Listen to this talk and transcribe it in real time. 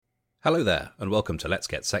Hello there, and welcome to Let's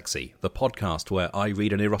Get Sexy, the podcast where I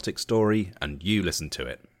read an erotic story and you listen to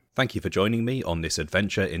it. Thank you for joining me on this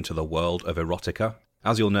adventure into the world of erotica.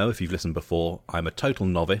 As you'll know if you've listened before, I'm a total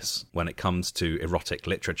novice when it comes to erotic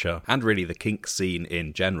literature, and really the kink scene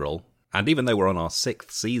in general. And even though we're on our 6th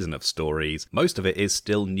season of stories, most of it is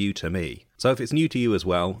still new to me. So if it's new to you as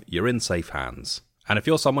well, you're in safe hands. And if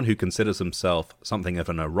you're someone who considers himself something of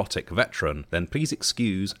an erotic veteran, then please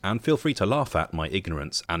excuse and feel free to laugh at my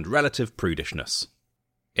ignorance and relative prudishness.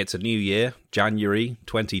 It's a new year, January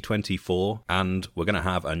 2024, and we're going to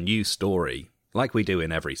have a new story, like we do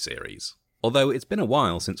in every series. Although it's been a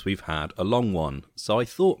while since we've had a long one, so I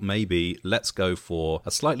thought maybe let's go for a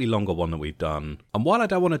slightly longer one than we've done. And while I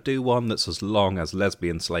don't want to do one that's as long as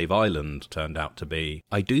Lesbian Slave Island turned out to be,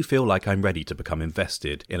 I do feel like I'm ready to become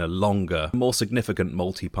invested in a longer, more significant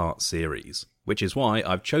multi-part series, which is why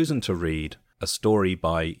I've chosen to read a story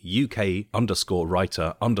by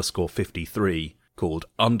UK_writer_53 called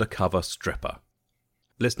Undercover Stripper.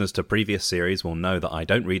 Listeners to previous series will know that I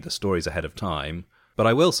don't read the stories ahead of time, but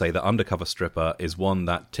I will say that Undercover Stripper is one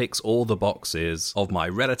that ticks all the boxes of my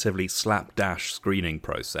relatively slapdash screening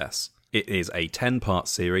process. It is a 10-part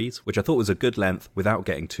series, which I thought was a good length without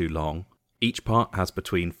getting too long. Each part has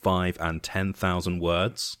between 5 and 10,000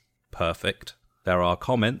 words. Perfect. There are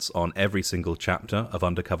comments on every single chapter of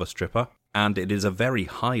Undercover Stripper, and it is a very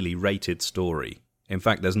highly rated story. In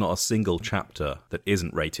fact, there's not a single chapter that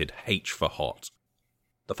isn't rated H for hot.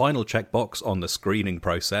 The final checkbox on the screening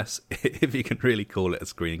process, if you can really call it a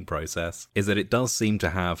screening process, is that it does seem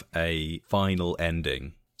to have a final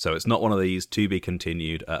ending. So it's not one of these to be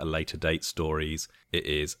continued at a later date stories. It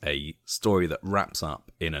is a story that wraps up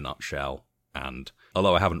in a nutshell. And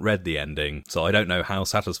although I haven't read the ending, so I don't know how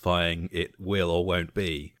satisfying it will or won't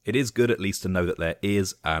be, it is good at least to know that there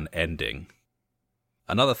is an ending.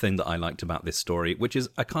 Another thing that I liked about this story, which is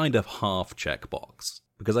a kind of half checkbox,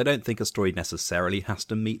 because I don't think a story necessarily has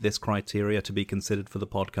to meet this criteria to be considered for the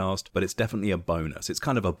podcast, but it's definitely a bonus. It's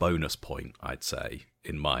kind of a bonus point, I'd say,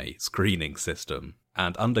 in my screening system.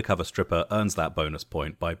 And Undercover Stripper earns that bonus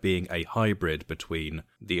point by being a hybrid between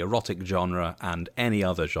the erotic genre and any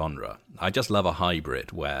other genre. I just love a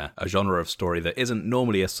hybrid where a genre of story that isn't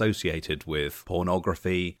normally associated with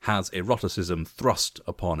pornography has eroticism thrust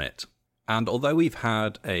upon it. And although we've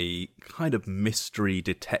had a kind of mystery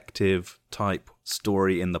detective type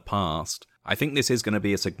story in the past, I think this is going to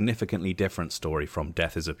be a significantly different story from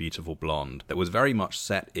Death is a Beautiful Blonde that was very much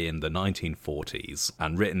set in the 1940s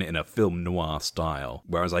and written in a film noir style,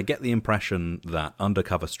 whereas I get the impression that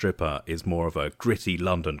Undercover Stripper is more of a gritty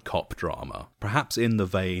London cop drama, perhaps in the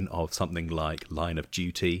vein of something like Line of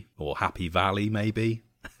Duty or Happy Valley maybe.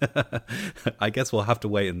 I guess we'll have to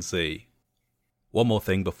wait and see. One more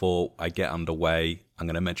thing before I get underway, I'm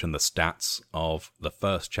going to mention the stats of the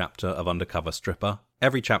first chapter of Undercover Stripper.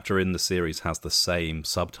 Every chapter in the series has the same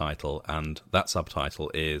subtitle, and that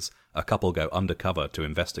subtitle is A Couple Go Undercover to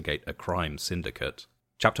Investigate a Crime Syndicate.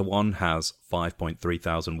 Chapter 1 has 5.3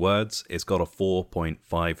 thousand words. It's got a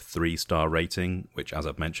 4.53 star rating, which as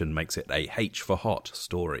I've mentioned makes it a H for hot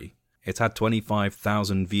story. It's had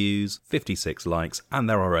 25,000 views, 56 likes, and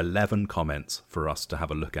there are 11 comments for us to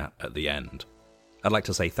have a look at the end. I'd like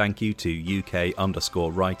to say thank you to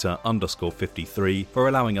UK_writer_53 for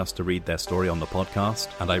allowing us to read their story on the podcast,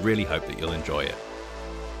 and I really hope that you'll enjoy it.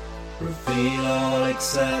 Reveal all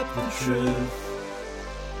except the truth.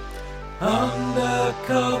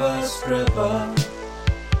 Undercover Stripper.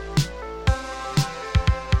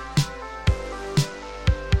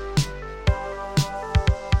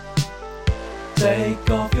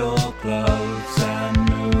 Take off your clothes and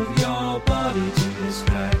move your body to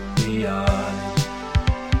distract the eye.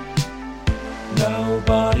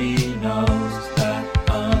 Nobody knows that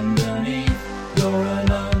underneath you're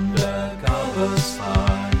an undercover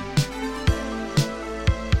spy.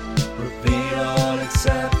 Reveal all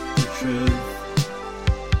except the truth.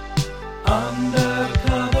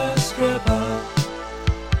 Undercover stripper.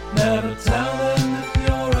 Never tell them that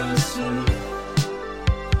you're a sleuth.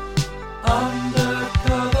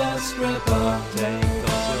 Undercover stripper. Take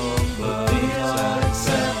off your clothes. Reveal all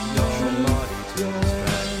except the truth.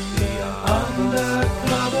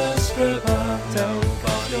 Undercover stripper.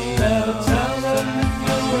 Never tell them that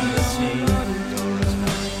you're a sleuth.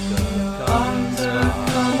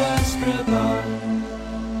 Undercover stripper.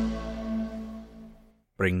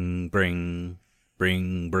 Bring, bring,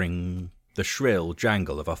 bring, bring. The shrill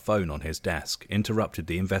jangle of a phone on his desk interrupted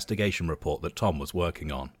the investigation report that Tom was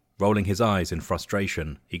working on. Rolling his eyes in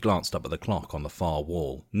frustration, he glanced up at the clock on the far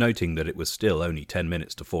wall, noting that it was still only 10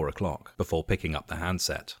 minutes to 4 o'clock, before picking up the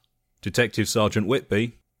handset. "Detective Sergeant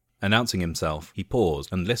Whitby?" Announcing himself, he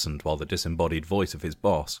paused and listened while the disembodied voice of his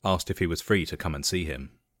boss asked if he was free to come and see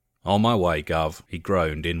him. "On my way, Gov," he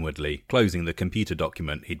groaned inwardly, closing the computer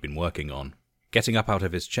document he'd been working on. Getting up out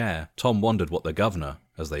of his chair, Tom wondered what the governor,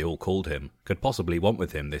 as they all called him, could possibly want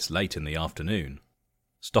with him this late in the afternoon.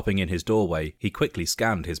 Stopping in his doorway, he quickly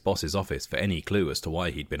scanned his boss's office for any clue as to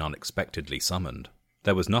why he'd been unexpectedly summoned.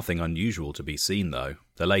 There was nothing unusual to be seen, though.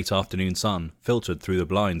 The late afternoon sun filtered through the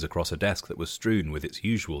blinds across a desk that was strewn with its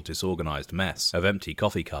usual disorganized mess of empty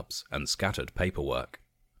coffee cups and scattered paperwork.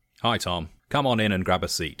 "Hi, Tom. Come on in and grab a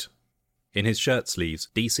seat." In his shirt sleeves,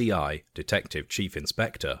 DCI, Detective Chief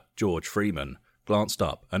Inspector, George Freeman, glanced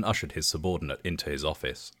up and ushered his subordinate into his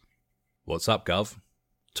office. "What's up, Gov?"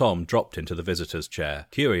 Tom dropped into the visitor's chair,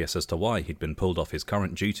 curious as to why he'd been pulled off his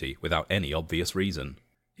current duty without any obvious reason.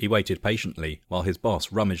 He waited patiently while his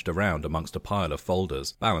boss rummaged around amongst a pile of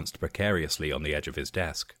folders balanced precariously on the edge of his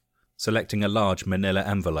desk. Selecting a large manila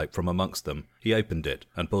envelope from amongst them, he opened it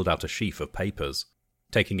and pulled out a sheaf of papers,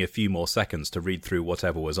 taking a few more seconds to read through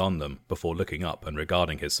whatever was on them before looking up and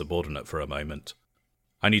regarding his subordinate for a moment.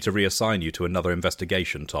 "I need to reassign you to another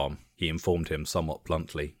investigation, Tom," he informed him somewhat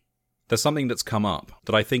bluntly. "There's something that's come up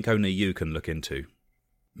that I think only you can look into."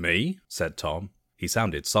 "Me?" said Tom. He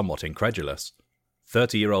sounded somewhat incredulous.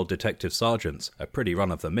 30-year-old detective sergeants are pretty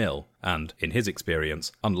run-of-the-mill and, in his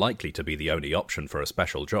experience, unlikely to be the only option for a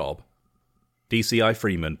special job. DCI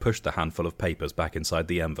Freeman pushed the handful of papers back inside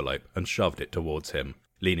the envelope and shoved it towards him,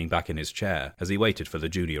 leaning back in his chair as he waited for the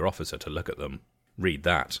junior officer to look at them. "Read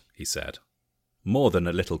that," he said. More than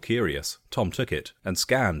a little curious, Tom took it and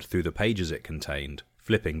scanned through the pages it contained,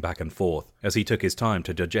 flipping back and forth as he took his time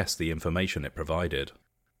to digest the information it provided.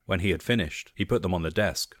 When he had finished, he put them on the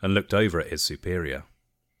desk and looked over at his superior.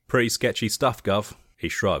 "Pretty sketchy stuff, Gov," he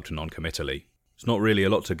shrugged noncommittally. "It's not really a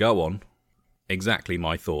lot to go on." "Exactly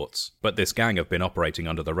my thoughts, but this gang have been operating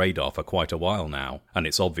under the radar for quite a while now, and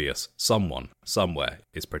it's obvious someone, somewhere,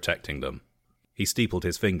 is protecting them." He steepled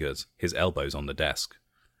his fingers, his elbows on the desk.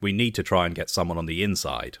 "We need to try and get someone on the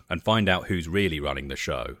inside and find out who's really running the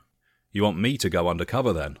show." "You want me to go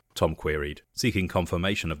undercover then?" Tom queried, seeking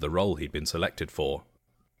confirmation of the role he'd been selected for.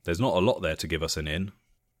 "There's not a lot there to give us an in."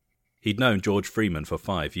 He'd known George Freeman for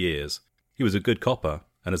 5 years. He was a good copper,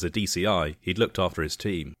 and as a DCI, he'd looked after his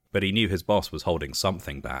team, but he knew his boss was holding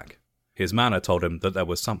something back. His manner told him that there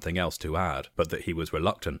was something else to add, but that he was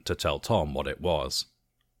reluctant to tell Tom what it was.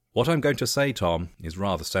 "What I'm going to say, Tom, is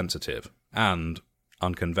rather sensitive, and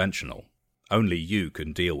unconventional. Only you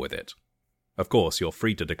can deal with it. Of course, you're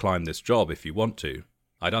free to decline this job if you want to.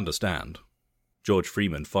 I'd understand." George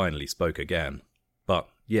Freeman finally spoke again. "But,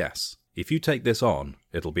 yes, if you take this on,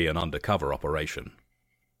 it'll be an undercover operation."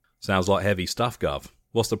 "Sounds like heavy stuff, Gov.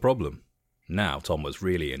 What's the problem?" Now Tom was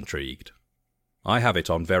really intrigued. "I have it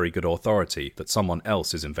on very good authority that someone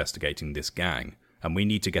else is investigating this gang, and we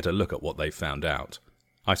need to get a look at what they've found out.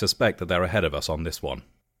 I suspect that they're ahead of us on this one."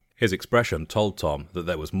 His expression told Tom that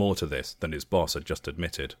there was more to this than his boss had just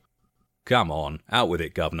admitted. "Come on, out with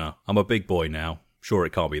it, Governor. I'm a big boy now. Sure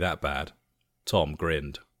it can't be that bad." Tom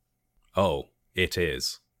grinned. "Oh, it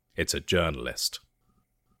is. It's a journalist."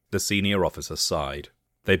 The senior officer sighed.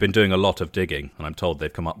 "They've been doing a lot of digging, and I'm told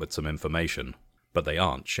they've come up with some information, but they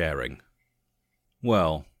aren't sharing."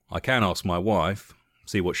 "Well, I can ask my wife,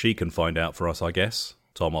 see what she can find out for us, I guess,"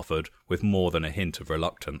 Tom offered, with more than a hint of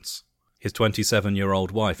reluctance. His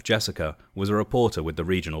 27-year-old wife, Jessica, was a reporter with the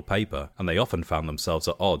regional paper, and they often found themselves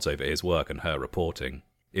at odds over his work and her reporting,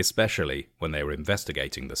 especially when they were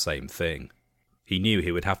investigating the same thing. He knew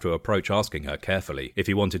he would have to approach asking her carefully if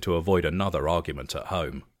he wanted to avoid another argument at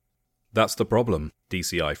home. "That's the problem."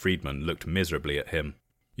 DCI Friedman looked miserably at him.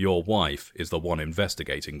 "Your wife is the one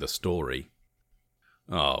investigating the story."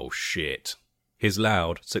 "Oh, shit." His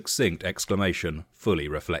loud, succinct exclamation fully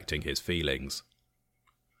reflecting his feelings.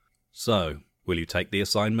 "So, will you take the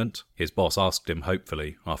assignment?" his boss asked him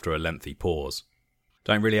hopefully after a lengthy pause.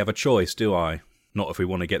 "Don't really have a choice, do I? Not if we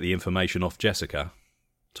want to get the information off Jessica."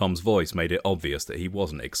 Tom's voice made it obvious that he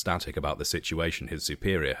wasn't ecstatic about the situation his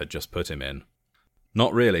superior had just put him in.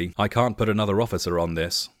 "Not really. I can't put another officer on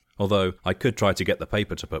this, although I could try to get the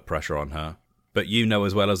paper to put pressure on her. But you know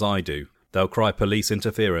as well as I do, they'll cry police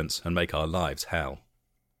interference and make our lives hell."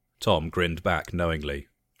 Tom grinned back knowingly.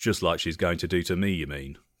 "Just like she's going to do to me, you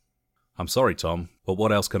mean?" "I'm sorry, Tom, but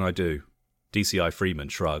what else can I do?" DCI Freeman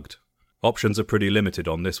shrugged. "Options are pretty limited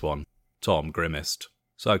on this one." Tom grimaced.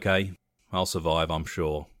 "It's okay. I'll survive, I'm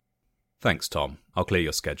sure." "Thanks, Tom. I'll clear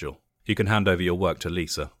your schedule. You can hand over your work to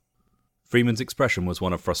Lisa." Freeman's expression was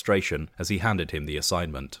one of frustration as he handed him the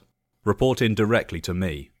assignment. "Report in directly to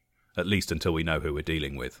me, at least until we know who we're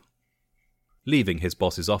dealing with." Leaving his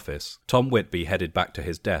boss's office, Tom Whitby headed back to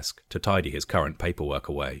his desk to tidy his current paperwork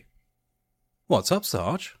away. "What's up,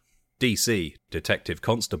 Sarge?" DC, Detective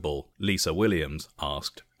Constable Lisa Williams,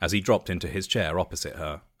 asked as he dropped into his chair opposite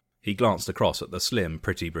her. He glanced across at the slim,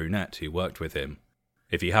 pretty brunette who worked with him.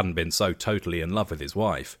 If he hadn't been so totally in love with his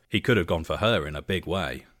wife, he could have gone for her in a big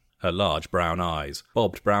way. Her large brown eyes,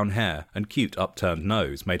 bobbed brown hair, and cute upturned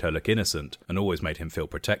nose made her look innocent and always made him feel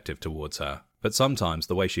protective towards her. But sometimes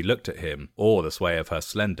the way she looked at him, or the sway of her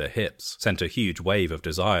slender hips, sent a huge wave of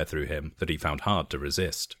desire through him that he found hard to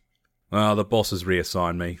resist. "The boss has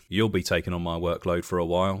reassigned me. You'll be taking on my workload for a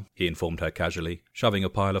while," he informed her casually, shoving a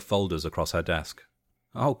pile of folders across her desk.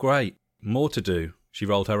 "Oh, great. More to do." She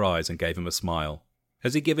rolled her eyes and gave him a smile.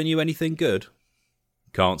 "Has he given you anything good?"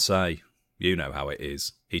 "Can't say. You know how it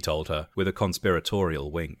is," he told her, with a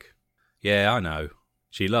conspiratorial wink. "Yeah, I know."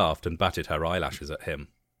 She laughed and batted her eyelashes at him.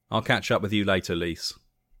 "I'll catch up with you later, Lise."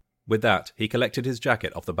 With that, he collected his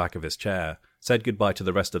jacket off the back of his chair, said goodbye to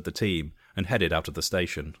the rest of the team, and headed out of the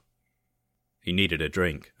station. He needed a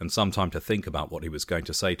drink, and some time to think about what he was going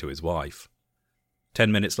to say to his wife.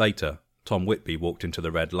 10 minutes later, Tom Whitby walked into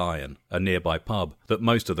the Red Lion, a nearby pub that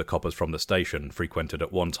most of the coppers from the station frequented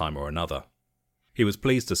at one time or another. He was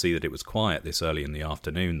pleased to see that it was quiet this early in the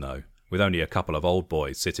afternoon, though, with only a couple of old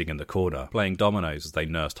boys sitting in the corner playing dominoes as they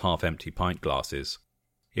nursed half-empty pint glasses.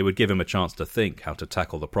 It would give him a chance to think how to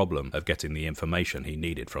tackle the problem of getting the information he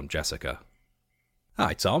needed from Jessica.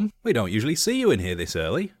 "Hi, Tom. We don't usually see you in here this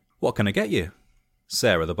early. What can I get you?"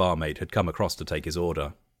 Sarah, the barmaid, had come across to take his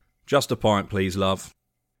order. "Just a pint, please, love."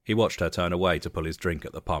 He watched her turn away to pull his drink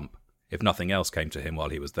at the pump. If nothing else came to him while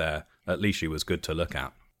he was there, at least she was good to look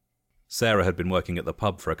at. Sarah had been working at the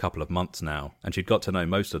pub for a couple of months now, and she'd got to know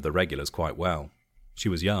most of the regulars quite well. She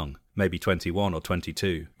was young, maybe 21 or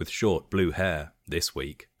 22, with short blue hair, this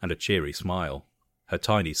week, and a cheery smile. Her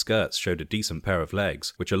tiny skirts showed a decent pair of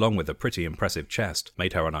legs, which along with a pretty impressive chest,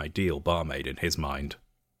 made her an ideal barmaid in his mind.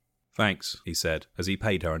 "Thanks," he said, as he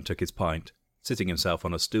paid her and took his pint, sitting himself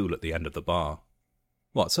on a stool at the end of the bar.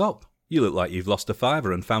 "What's up? You look like you've lost a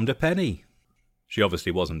fiver and found a penny." She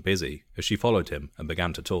obviously wasn't busy, as she followed him and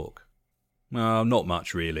began to talk. Not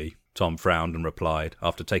much really," Tom frowned and replied,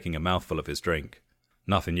 after taking a mouthful of his drink.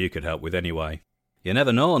 "Nothing you could help with anyway." "You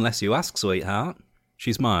never know unless you ask, sweetheart."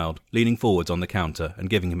 She smiled, leaning forwards on the counter and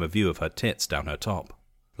giving him a view of her tits down her top.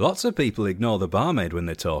 "Lots of people ignore the barmaid when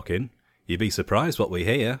they're talking. You'd be surprised what we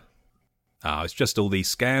hear." It's just all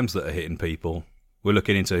these scams that are hitting people. We're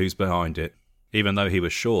looking into who's behind it." Even though he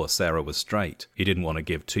was sure Sarah was straight, he didn't want to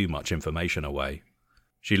give too much information away.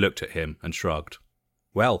 She looked at him and shrugged.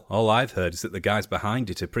 "Well, all I've heard is that the guys behind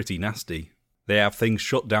it are pretty nasty. They have things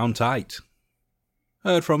shut down tight."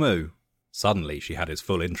 "Heard from who?" Suddenly she had his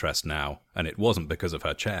full interest now, and it wasn't because of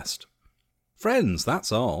her chest. "Friends,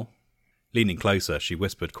 that's all." Leaning closer, she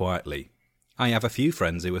whispered quietly, "I have a few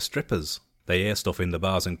friends who are strippers. They hear stuff in the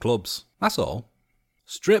bars and clubs, that's all."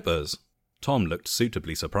 "Strippers?" Tom looked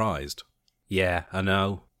suitably surprised. "Yeah, I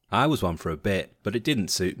know. I was one for a bit, but it didn't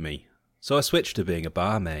suit me. So I switched to being a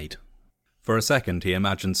barmaid." For a second he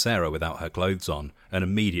imagined Sarah without her clothes on, and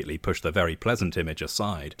immediately pushed the very pleasant image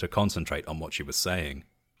aside to concentrate on what she was saying.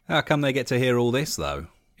 "How come they get to hear all this, though?"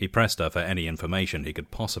 He pressed her for any information he could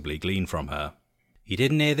possibly glean from her. "You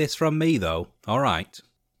didn't hear this from me, though, all right?"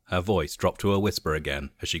 Her voice dropped to a whisper again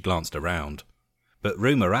as she glanced around. "But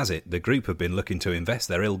rumour has it the group have been looking to invest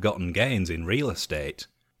their ill-gotten gains in real estate.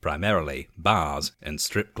 Primarily bars and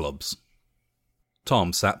strip clubs."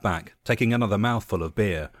 Tom sat back, taking another mouthful of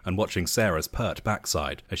beer and watching Sarah's pert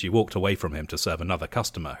backside as she walked away from him to serve another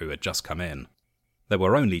customer who had just come in. There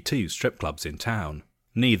were only 2 strip clubs in town.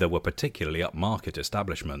 Neither were particularly upmarket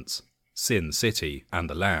establishments, Sin City and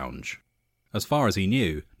the Lounge. As far as he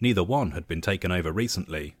knew, neither one had been taken over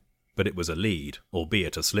recently, but it was a lead,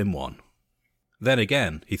 albeit a slim one. Then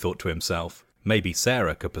again, he thought to himself, maybe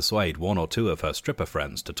Sarah could persuade 1 or 2 of her stripper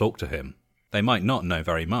friends to talk to him. They might not know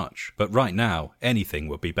very much, but right now, anything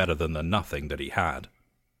would be better than the nothing that he had.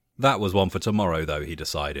 That was one for tomorrow, though, he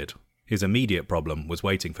decided. His immediate problem was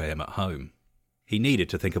waiting for him at home. He needed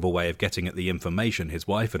to think of a way of getting at the information his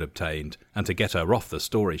wife had obtained, and to get her off the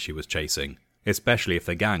story she was chasing, especially if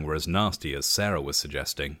the gang were as nasty as Sarah was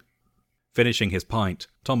suggesting. Finishing his pint,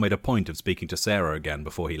 Tom made a point of speaking to Sarah again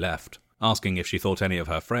before he left, asking if she thought any of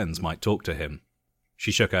her friends might talk to him.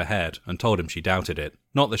 She shook her head and told him she doubted it.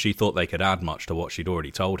 Not that she thought they could add much to what she'd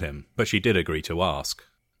already told him, but she did agree to ask.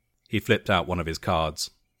 He flipped out one of his cards.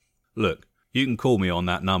 "Look, you can call me on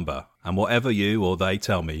that number, and whatever you or they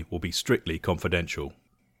tell me will be strictly confidential."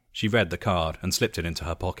 She read the card and slipped it into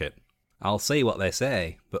her pocket. "I'll see what they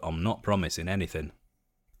say, but I'm not promising anything."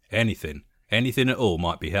 Anything at all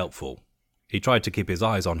might be helpful. He tried to keep his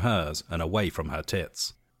eyes on hers and away from her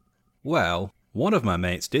tits. "Well, one of my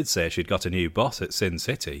mates did say she'd got a new boss at Sin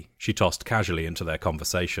City," she tossed casually into their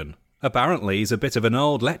conversation. "Apparently he's a bit of an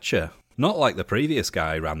old lecher, not like the previous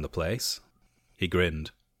guy who ran the place." He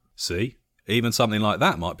grinned. "See, even something like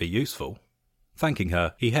that might be useful." Thanking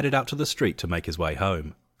her, he headed out to the street to make his way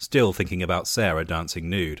home, still thinking about Sarah dancing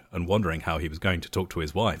nude and wondering how he was going to talk to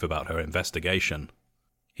his wife about her investigation.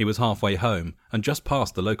 He was halfway home and just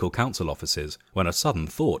past the local council offices when a sudden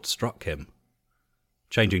thought struck him.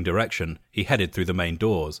 Changing direction, he headed through the main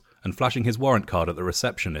doors, and flashing his warrant card at the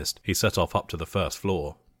receptionist, he set off up to the first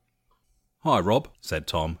floor. "Hi, Rob," said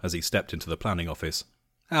Tom as he stepped into the planning office.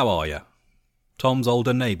 "How are you?" Tom's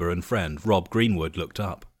older neighbour and friend, Rob Greenwood, looked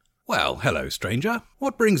up. "Well, hello, stranger.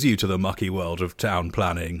 What brings you to the mucky world of town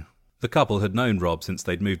planning?" The couple had known Rob since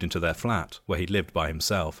they'd moved into their flat, where he'd lived by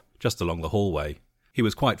himself, just along the hallway. He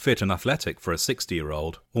was quite fit and athletic for a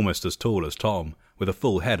 60-year-old, almost as tall as Tom, with a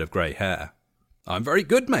full head of grey hair. "I'm very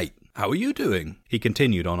good, mate. How are you doing?" he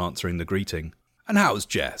continued on answering the greeting. "And how's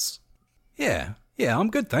Jess?" Yeah, I'm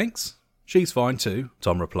good, thanks." "She's fine too,"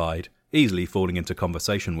 Tom replied, easily falling into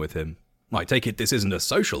conversation with him. "I take it this isn't a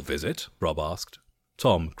social visit?" Rob asked.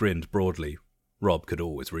 Tom grinned broadly. Rob could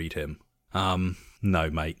always read him. No,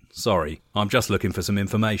 mate. Sorry. I'm just looking for some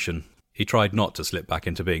information." He tried not to slip back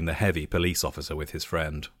into being the heavy police officer with his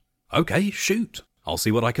friend. "Okay, shoot. I'll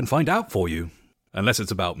see what I can find out for you. Unless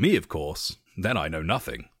it's about me, of course. Then I know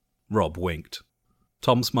nothing." Rob winked.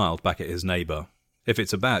 Tom smiled back at his neighbour. "If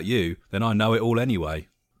it's about you, then I know it all anyway."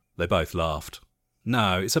 They both laughed.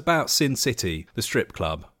 "No, it's about Sin City, the strip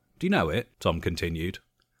club. Do you know it?" Tom continued.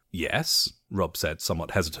 "Yes," Rob said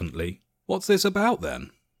somewhat hesitantly. "What's this about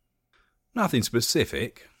then?" "Nothing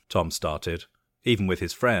specific," Tom started. Even with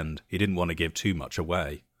his friend, he didn't want to give too much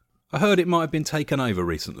away. "I heard it might have been taken over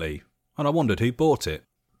recently, and I wondered who bought it."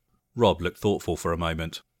 Rob looked thoughtful for a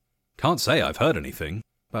moment. "Can't say I've heard anything,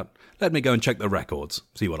 but let me go and check the records,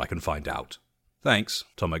 see what I can find out." "Thanks,"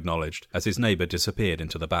 Tom acknowledged, as his neighbour disappeared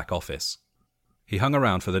into the back office. He hung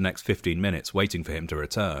around for the next 15 minutes waiting for him to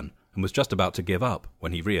return, and was just about to give up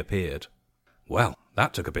when he reappeared. "Well,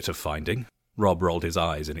 that took a bit of finding." Rob rolled his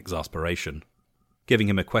eyes in exasperation. Giving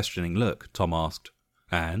him a questioning look, Tom asked,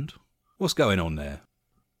 "And? What's going on there?"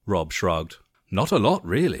 Rob shrugged. "Not a lot,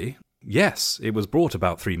 really. Yes, it was brought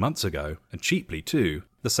about 3 months ago, and cheaply too.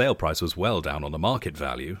 The sale price was well down on the market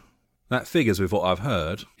value." "That figures with what I've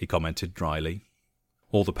heard," he commented dryly.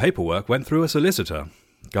 "All the paperwork went through a solicitor,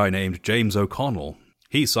 a guy named James O'Connell.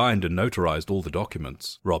 He signed and notarized all the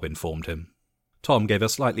documents," Rob informed him. Tom gave a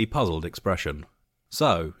slightly puzzled expression.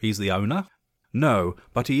 "So, he's the owner?" "No,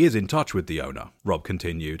 but he is in touch with the owner," Rob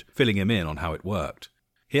continued, filling him in on how it worked.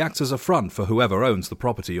 "He acts as a front for whoever owns the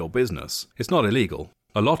property or business. It's not illegal.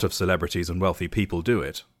 A lot of celebrities and wealthy people do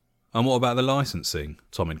it." "And what about the licensing?"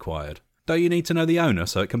 Tom inquired. "Don't you need to know the owner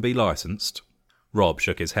so it can be licensed?" Rob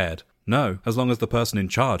shook his head. "No, as long as the person in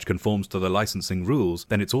charge conforms to the licensing rules,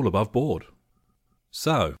 then it's all above board."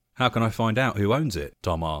 "So, how can I find out who owns it?"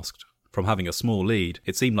 Tom asked. From having a small lead,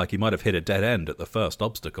 it seemed like he might have hit a dead end at the first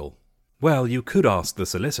obstacle. "Well, you could ask the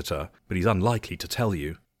solicitor, but he's unlikely to tell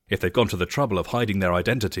you. If they've gone to the trouble of hiding their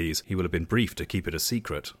identities, he will have been briefed to keep it a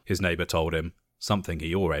secret," his neighbour told him, something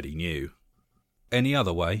he already knew. "Any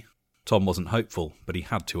other way?" Tom wasn't hopeful, but he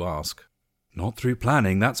had to ask. "Not through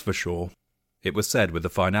planning, that's for sure." It was said with a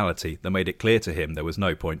finality that made it clear to him there was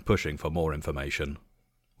no point pushing for more information.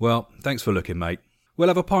 "Well, thanks for looking, mate. We'll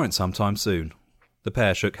have a pint sometime soon." The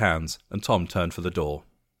pair shook hands, and Tom turned for the door.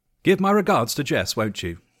 "Give my regards to Jess, won't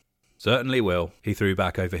you?" "Certainly will," he threw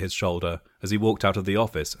back over his shoulder as he walked out of the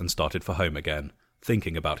office and started for home again,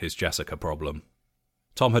 thinking about his Jessica problem.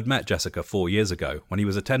 Tom had met Jessica 4 years ago when he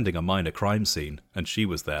was attending a minor crime scene, and she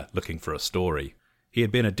was there looking for a story. He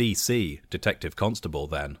had been a DC, detective constable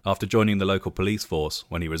then, after joining the local police force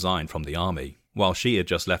when he resigned from the army, while she had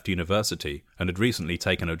just left university and had recently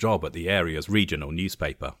taken a job at the area's regional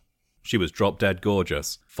newspaper. She was drop-dead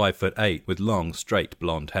gorgeous, 5'8", with long, straight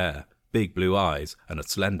blonde hair, big blue eyes, and a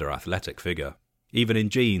slender, athletic figure. Even in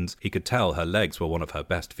jeans, he could tell her legs were one of her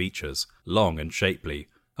best features, long and shapely,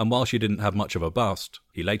 and while she didn't have much of a bust,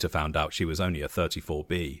 he later found out she was only a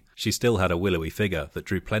 34B, she still had a willowy figure that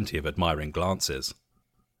drew plenty of admiring glances.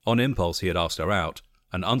 On impulse he had asked her out,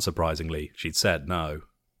 and unsurprisingly, she'd said no.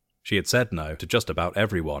 She had said no to just about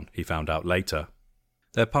everyone, he found out later.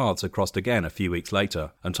 Their paths had crossed again a few weeks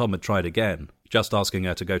later, and Tom had tried again, just asking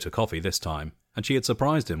her to go to coffee this time, and she had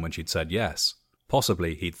surprised him when she'd said yes.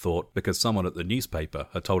 Possibly, he'd thought, because someone at the newspaper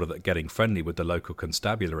had told her that getting friendly with the local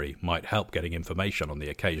constabulary might help getting information on the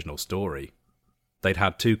occasional story. They'd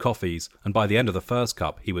had 2 coffees, and by the end of the first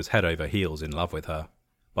cup he was head over heels in love with her.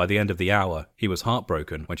 By the end of the hour, he was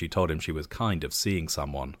heartbroken when she told him she was kind of seeing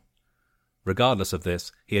someone. Regardless of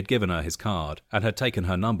this, he had given her his card and had taken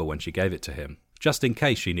her number when she gave it to him, just in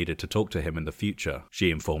case she needed to talk to him in the future, she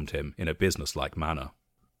informed him in a businesslike manner.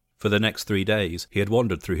 For the next 3 days, he had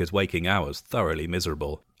wandered through his waking hours thoroughly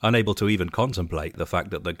miserable, unable to even contemplate the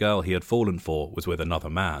fact that the girl he had fallen for was with another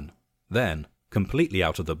man. Then, completely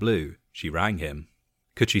out of the blue, she rang him.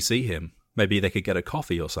 Could she see him? Maybe they could get a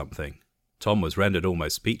coffee or something. Tom was rendered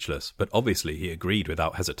almost speechless, but obviously he agreed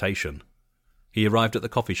without hesitation. He arrived at the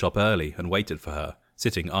coffee shop early and waited for her,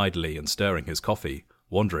 sitting idly and stirring his coffee,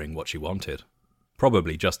 wondering what she wanted.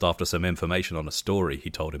 Probably just after some information on a story, he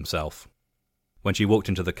told himself. When she walked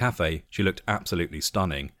into the cafe, she looked absolutely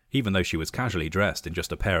stunning, even though she was casually dressed in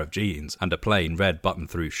just a pair of jeans and a plain red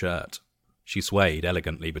button-through shirt. She swayed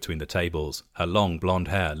elegantly between the tables, her long blonde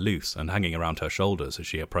hair loose and hanging around her shoulders as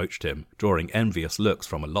she approached him, drawing envious looks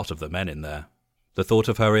from a lot of the men in there. The thought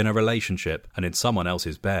of her in a relationship and in someone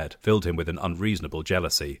else's bed filled him with an unreasonable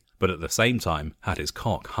jealousy, but at the same time had his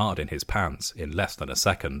cock hard in his pants in less than a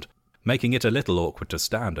second, making it a little awkward to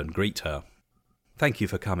stand and greet her. "Thank you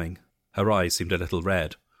for coming." Her eyes seemed a little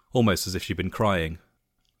red, almost as if she'd been crying.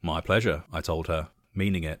 "My pleasure," I told her,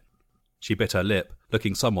 meaning it. She bit her lip,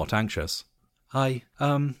 looking somewhat anxious. I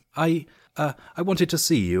wanted to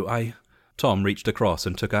see you, Tom reached across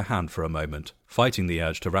and took her hand for a moment, fighting the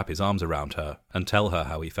urge to wrap his arms around her and tell her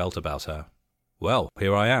how he felt about her. "Well,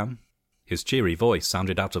 here I am." His cheery voice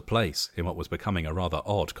sounded out of place in what was becoming a rather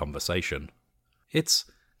odd conversation. "It's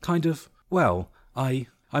kind of, well, I'm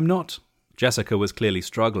not..." Jessica was clearly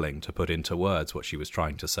struggling to put into words what she was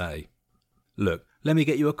trying to say. "Look, let me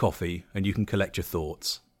get you a coffee and you can collect your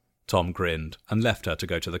thoughts." Tom grinned and left her to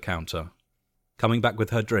go to the counter. Coming back with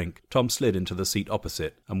her drink, Tom slid into the seat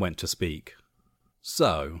opposite and went to speak.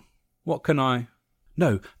 "So, what can I..."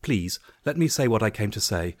 "No, please, let me say what I came to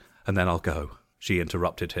say, and then I'll go," she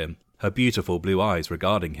interrupted him, her beautiful blue eyes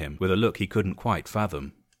regarding him with a look he couldn't quite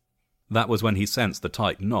fathom. That was when he sensed the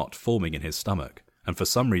tight knot forming in his stomach, and for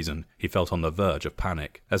some reason he felt on the verge of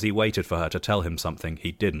panic as he waited for her to tell him something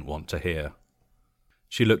he didn't want to hear.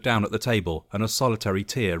 She looked down at the table, and a solitary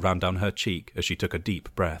tear ran down her cheek as she took a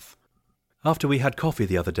deep breath. "After we had coffee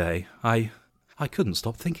the other day, I couldn't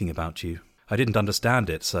stop thinking about you. I didn't understand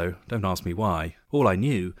it, so don't ask me why. All I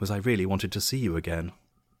knew was I really wanted to see you again."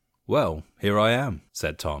 "Well, here I am,"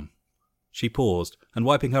 said Tom. She paused, and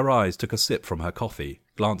wiping her eyes took a sip from her coffee,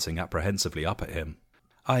 glancing apprehensively up at him.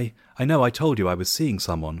 I know I told you I was seeing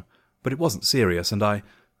someone, but it wasn't serious, and I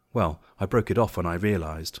broke it off when I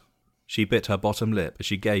realised." She bit her bottom lip as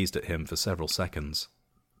she gazed at him for several seconds.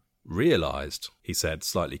 "Realised?" he said,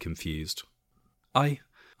 slightly confused.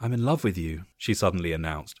 I'm in love with you," she suddenly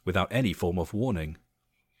announced, without any form of warning.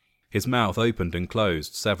 His mouth opened and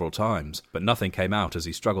closed several times, but nothing came out as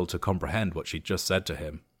he struggled to comprehend what she'd just said to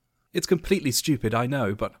him. "It's completely stupid, I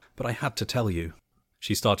know, but I had to tell you."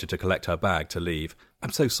 She started to collect her bag to leave.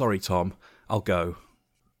 "I'm so sorry, Tom. I'll go."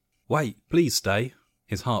 "Wait, please stay."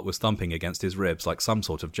 His heart was thumping against his ribs like some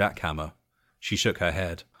sort of jackhammer. She shook her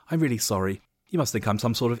head. "I'm really sorry. You must think I'm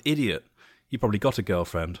some sort of idiot. You probably got a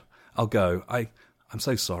girlfriend. I'll go. I'm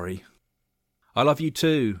so sorry." "I love you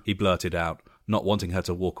too," he blurted out, not wanting her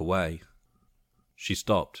to walk away. She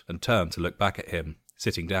stopped and turned to look back at him,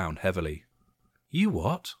 sitting down heavily. "You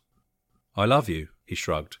what?" "I love you," he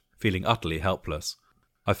shrugged, feeling utterly helpless.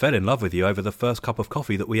 "I fell in love with you over the first cup of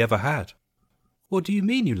coffee that we ever had." "What do you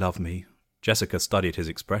mean you love me?" Jessica studied his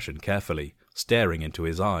expression carefully, staring into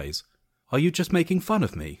his eyes. "Are you just making fun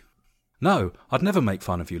of me?" "No, I'd never make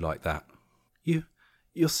fun of you like that."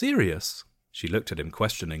 You're serious?" She looked at him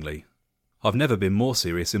questioningly. "I've never been more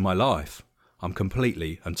serious in my life. I'm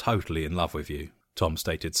completely and totally in love with you," Tom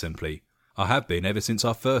stated simply. "I have been ever since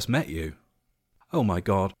I first met you." "Oh my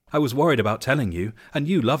God, I was worried about telling you, and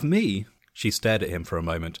you love me." She stared at him for a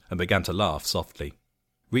moment and began to laugh softly.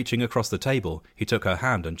 Reaching across the table, he took her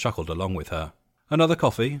hand and chuckled along with her. "Another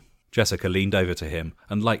coffee?" Jessica leaned over to him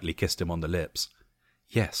and lightly kissed him on the lips.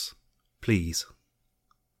 "Yes, please."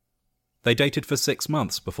 They dated for 6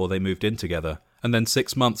 months before they moved in together, and then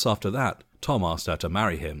 6 months after that, Tom asked her to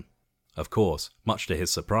marry him. Of course, much to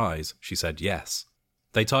his surprise, she said yes.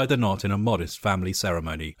 They tied the knot in a modest family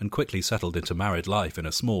ceremony and quickly settled into married life in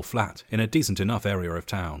a small flat in a decent enough area of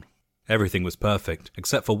town. Everything was perfect,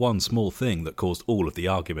 except for one small thing that caused all of the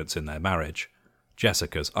arguments in their marriage: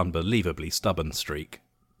 Jessica's unbelievably stubborn streak.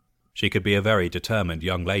 She could be a very determined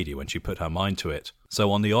young lady when she put her mind to it,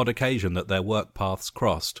 so on the odd occasion that their work paths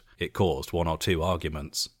crossed, it caused 1 or 2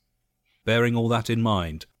 arguments. Bearing all that in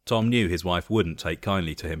mind, Tom knew his wife wouldn't take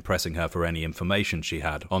kindly to him pressing her for any information she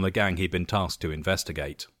had on the gang he'd been tasked to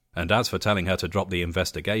investigate. And as for telling her to drop the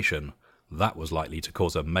investigation, that was likely to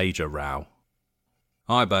cause a major row.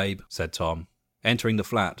 "Hi, babe," said Tom. Entering the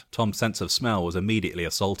flat, Tom's sense of smell was immediately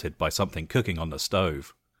assaulted by something cooking on the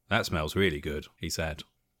stove. "That smells really good," he said.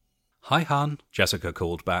 "Hi, hon," Jessica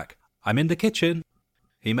called back. "I'm in the kitchen."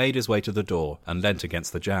 He made his way to the door and leant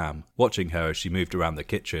against the jamb, watching her as she moved around the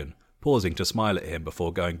kitchen, pausing to smile at him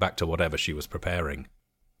before going back to whatever she was preparing.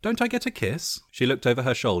 "Don't I get a kiss?" She looked over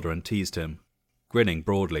her shoulder and teased him. Grinning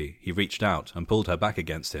broadly, he reached out and pulled her back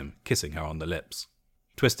against him, kissing her on the lips.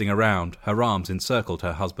 Twisting around, her arms encircled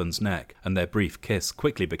her husband's neck, and their brief kiss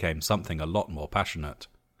quickly became something a lot more passionate.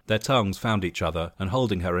 Their tongues found each other, and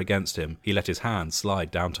holding her against him, he let his hand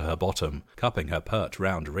slide down to her bottom, cupping her pert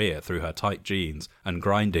round rear through her tight jeans and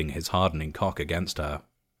grinding his hardening cock against her.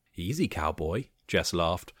 "Easy, cowboy," Jess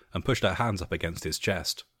laughed, and pushed her hands up against his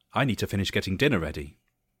chest. "I need to finish getting dinner ready."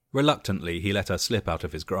 Reluctantly, he let her slip out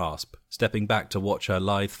of his grasp, stepping back to watch her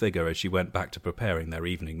lithe figure as she went back to preparing their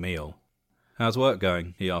evening meal. "How's work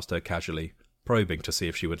going?" he asked her casually, probing to see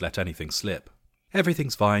if she would let anything slip.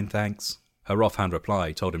 "Everything's fine, thanks." Her offhand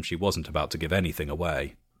reply told him she wasn't about to give anything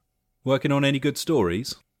away. "Working on any good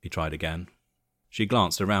stories?" he tried again. She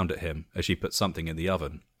glanced around at him as she put something in the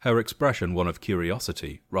oven, her expression one of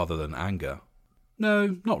curiosity rather than anger.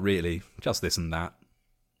 "No, not really, just this and that."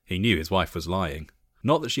 He knew his wife was lying.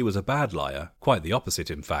 Not that she was a bad liar, quite the opposite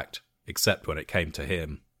in fact, except when it came to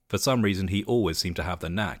him. For some reason he always seemed to have the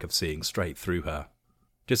knack of seeing straight through her.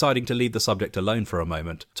 Deciding to leave the subject alone for a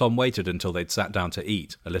moment, Tom waited until they'd sat down to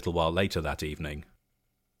eat a little while later that evening.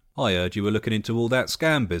 "I heard you were looking into all that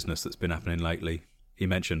scam business that's been happening lately," he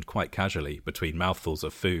mentioned quite casually between mouthfuls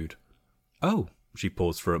of food. "Oh," she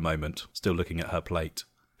paused for a moment, still looking at her plate.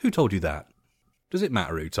 "Who told you that?" "Does it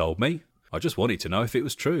matter who told me? I just wanted to know if it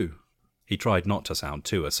was true." He tried not to sound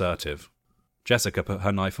too assertive. Jessica put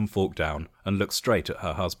her knife and fork down and looked straight at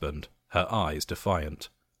her husband, her eyes defiant.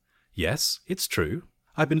 "Yes, it's true.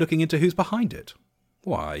 I've been looking into who's behind it."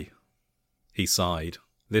 "Why?" He sighed.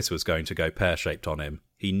 This was going to go pear-shaped on him.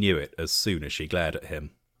 He knew it as soon as she glared at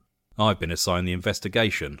him. "I've been assigned the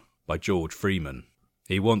investigation by George Freeman.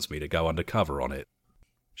 He wants me to go undercover on it."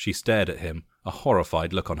 She stared at him, a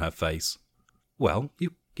horrified look on her face. "Well,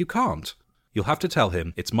 you can't. You'll have to tell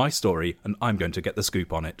him it's my story and I'm going to get the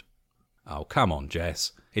scoop on it." "Oh, come on,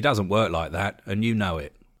 Jess. It doesn't work like that, and you know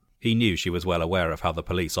it." He knew she was well aware of how the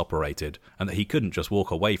police operated, and that he couldn't just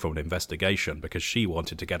walk away from an investigation because she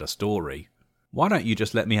wanted to get a story. "Why don't you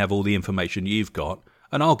just let me have all the information you've got,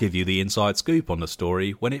 and I'll give you the inside scoop on the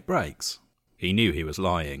story when it breaks?" He knew he was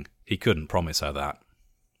lying. He couldn't promise her that.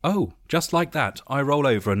 "Oh, just like that, I roll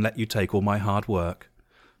over and let you take all my hard work."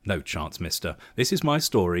 "No chance, mister. This is my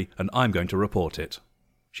story, and I'm going to report it."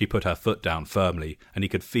 She put her foot down firmly, and he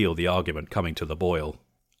could feel the argument coming to the boil.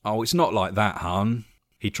 "Oh, it's not like that, hon."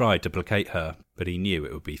 He tried to placate her, but he knew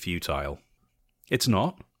it would be futile. "It's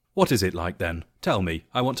not? What is it like then? Tell me,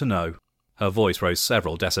 I want to know." Her voice rose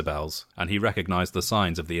several decibels, and he recognized the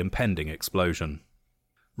signs of the impending explosion.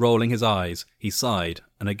 Rolling his eyes, he sighed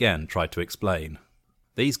and again tried to explain.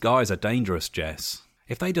 "These guys are dangerous, Jess.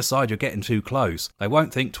 If they decide you're getting too close, they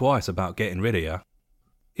won't think twice about getting rid of you."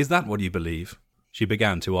 "Is that what you believe?" She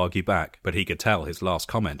began to argue back, but he could tell his last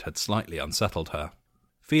comment had slightly unsettled her.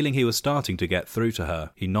 Feeling he was starting to get through to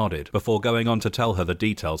her, he nodded, before going on to tell her the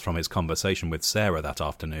details from his conversation with Sarah that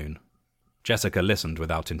afternoon. Jessica listened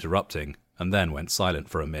without interrupting, and then went silent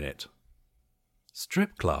for a minute.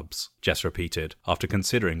 "Strip clubs," Jess repeated, after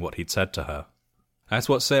considering what he'd said to her. "That's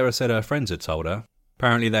what Sarah said her friends had told her.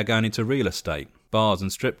 Apparently they're going into real estate, bars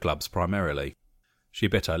and strip clubs primarily." She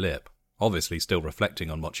bit her lip, obviously still reflecting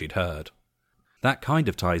on what she'd heard. "That kind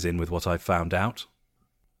of ties in with what I've found out."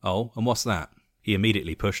 "Oh, and what's that?" He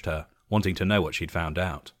immediately pushed her, wanting to know what she'd found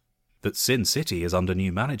out. "That Sin City is under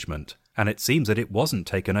new management, and it seems that it wasn't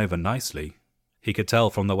taken over nicely." He could tell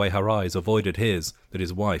from the way her eyes avoided his that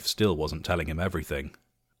his wife still wasn't telling him everything.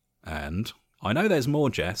 "And? I know there's more,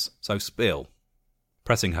 Jess, so spill."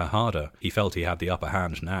 Pressing her harder, he felt he had the upper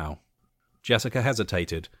hand now. Jessica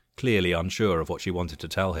hesitated, clearly unsure of what she wanted to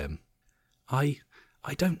tell him. I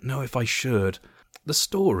don't know if I should. The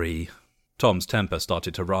story." Tom's temper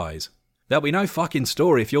started to rise. "There'll be no fucking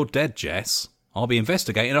story if you're dead, Jess. I'll be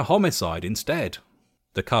investigating a homicide instead."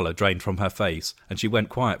 The colour drained from her face, and she went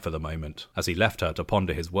quiet for the moment, as he left her to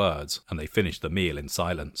ponder his words, and they finished the meal in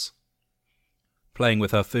silence. Playing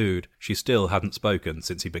with her food, she still hadn't spoken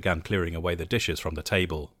since he began clearing away the dishes from the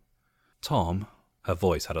table. "Tom," her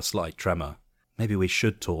voice had a slight tremor, "maybe we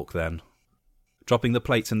should talk then." Dropping the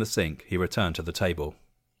plates in the sink, he returned to the table.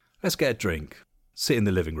 "Let's get a drink. Sit in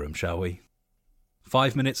the living room, shall we?"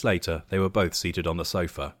 5 minutes later, they were both seated on the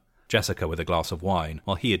sofa. Jessica with a glass of wine,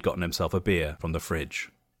 while he had gotten himself a beer from the fridge.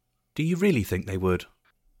 "Do you really think they would,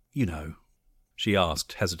 you know," she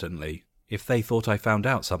asked hesitantly, "if they thought I found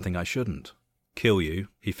out something I shouldn't?" "Kill you,"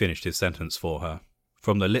 he finished his sentence for her.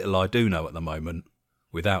 "From the little I do know at the moment,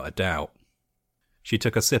 without a doubt." She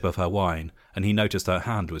took a sip of her wine, and he noticed her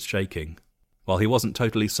hand was shaking. While he wasn't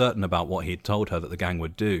totally certain about what he had told her that the gang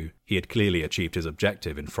would do, he had clearly achieved his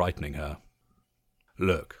objective in frightening her.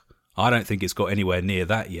 "Look, I don't think it's got anywhere near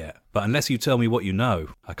that yet, but unless you tell me what you know,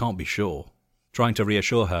 I can't be sure." Trying to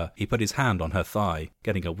reassure her, he put his hand on her thigh,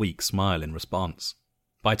 getting a weak smile in response.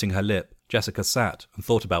 Biting her lip, Jessica sat and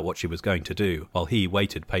thought about what she was going to do, while he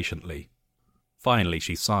waited patiently. Finally,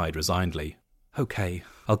 she sighed resignedly. "Okay,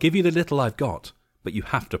 I'll give you the little I've got, but you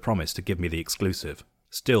have to promise to give me the exclusive."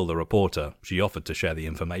 Still the reporter, she offered to share the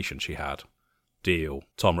information she had. "Deal,"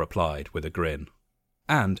 Tom replied with a grin.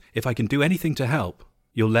 "And if I can do anything to help,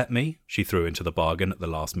 you'll let me?" she threw into the bargain at the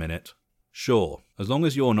last minute. "Sure, as long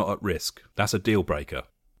as you're not at risk. That's a deal breaker.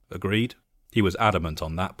 Agreed?" He was adamant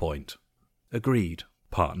on that point. "Agreed,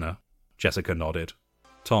 partner," Jessica nodded.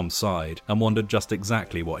 Tom sighed and wondered just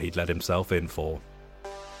exactly what he'd let himself in for.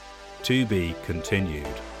 To be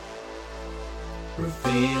continued.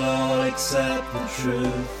 Reveal all except the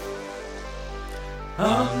truth.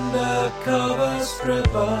 Undercover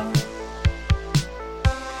stripper.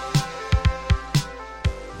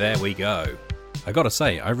 There we go. I gotta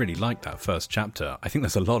say, I really liked that first chapter. I think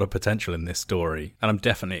there's a lot of potential in this story, and I'm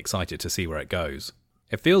definitely excited to see where it goes.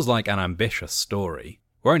 It feels like an ambitious story.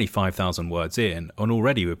 We're only 5,000 words in, and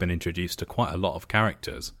already we've been introduced to quite a lot of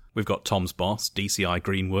characters. We've got Tom's boss, DCI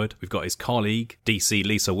Greenwood. We've got his colleague, DC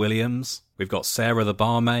Lisa Williams. We've got Sarah the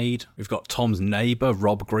barmaid. We've got Tom's neighbour,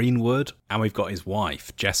 Rob Greenwood. And we've got his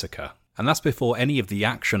wife, Jessica. And that's before any of the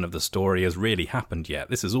action of the story has really happened yet.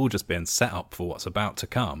 This has all just been set up for what's about to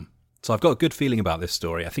come. So I've got a good feeling about this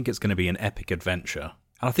story. I think it's going to be an epic adventure.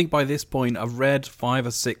 And I think by this point I've read 5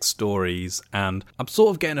 or 6 stories and I'm sort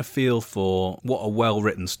of getting a feel for what a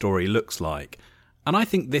well-written story looks like. And I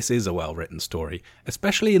think this is a well-written story,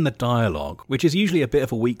 especially in the dialogue, which is usually a bit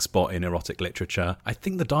of a weak spot in erotic literature. I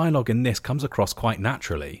think the dialogue in this comes across quite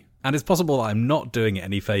naturally. And it's possible that I'm not doing it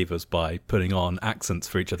any favours by putting on accents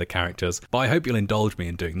for each of the characters, but I hope you'll indulge me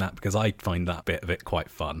in doing that because I find that bit of it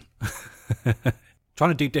quite fun.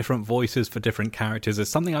 Trying to do different voices for different characters is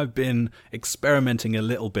something I've been experimenting a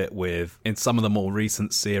little bit with in some of the more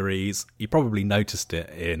recent series. You probably noticed it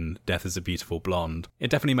in Death is a Beautiful Blonde. It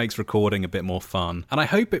definitely makes recording a bit more fun, and I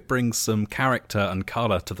hope it brings some character and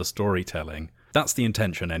colour to the storytelling. That's the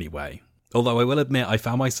intention anyway. Although I will admit I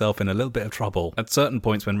found myself in a little bit of trouble at certain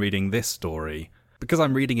points when reading this story. Because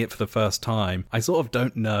I'm reading it for the first time, I sort of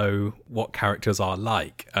don't know what characters are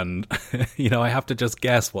like, and, I have to just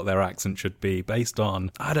guess what their accent should be based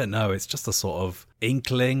on, I don't know, it's just a sort of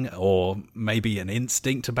inkling or maybe an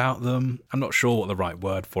instinct about them. I'm not sure what the right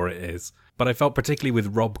word for it is. But I felt particularly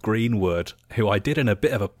with Rob Greenwood, who I did in a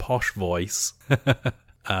bit of a posh voice.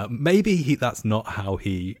 Maybe that's not how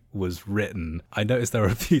he was written. I noticed there were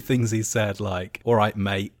a few things he said like, "all right,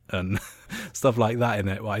 mate," and stuff like that in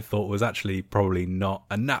it, what I thought was actually probably not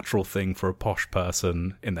a natural thing for a posh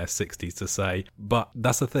person in their 60s to say. But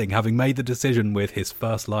that's the thing, having made the decision with his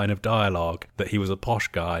first line of dialogue that he was a posh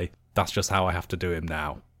guy, that's just how I have to do him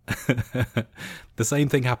now. The same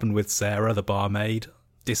thing happened with Sarah, the barmaid.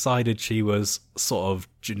 Decided she was sort of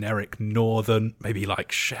generic northern, maybe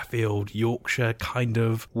like Sheffield, Yorkshire kind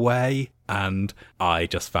of way, and I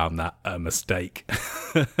just found that a mistake.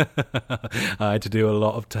 I had to do a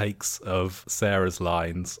lot of takes of Sarah's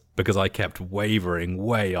lines because I kept wavering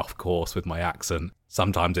way off course with my accent.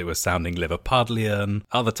 Sometimes it was sounding Liverpudlian,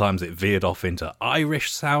 other times it veered off into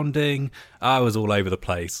Irish sounding. I was all over the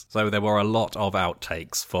place, so there were a lot of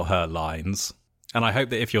outtakes for her lines. And I hope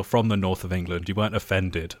that if you're from the north of England, you weren't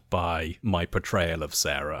offended by my portrayal of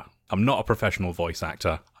Sarah. I'm not a professional voice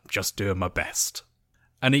actor. I'm just doing my best.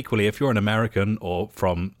 And equally, if you're an American or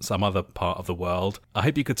from some other part of the world, I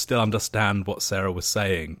hope you could still understand what Sarah was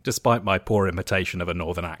saying, despite my poor imitation of a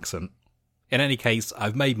northern accent. In any case,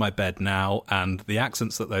 I've made my bed now, and the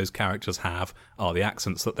accents that those characters have are the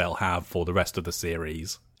accents that they'll have for the rest of the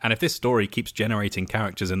series. And if this story keeps generating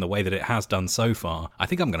characters in the way that it has done so far, I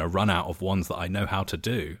think I'm going to run out of ones that I know how to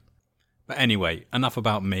do. But anyway, enough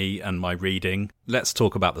about me and my reading. Let's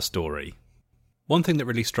talk about the story. One thing that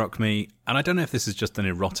really struck me, and I don't know if this is just an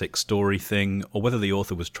erotic story thing, or whether the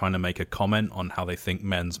author was trying to make a comment on how they think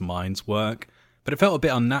men's minds work, but it felt a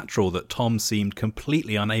bit unnatural that Tom seemed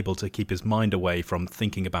completely unable to keep his mind away from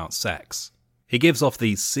thinking about sex. He gives off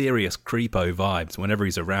these serious creepo vibes whenever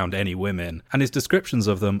he's around any women, and his descriptions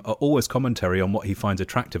of them are always commentary on what he finds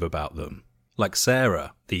attractive about them. Like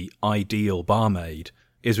Sarah, the ideal barmaid,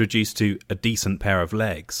 is reduced to a decent pair of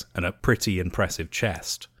legs and a pretty impressive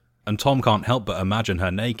chest. And Tom can't help but imagine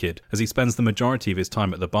her naked as he spends the majority of his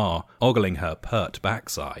time at the bar ogling her pert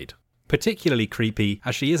backside. Particularly creepy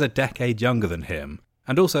as she is a decade younger than him,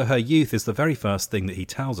 and also her youth is the very first thing that he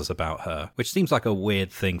tells us about her, which seems like a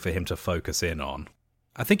weird thing for him to focus in on.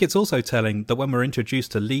 I think it's also telling that when we're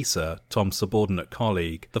introduced to Lisa, Tom's subordinate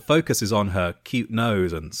colleague, the focus is on her cute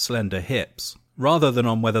nose and slender hips, rather than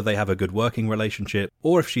on whether they have a good working relationship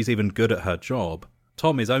or if she's even good at her job.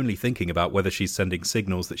 Tom is only thinking about whether she's sending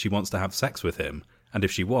signals that she wants to have sex with him, and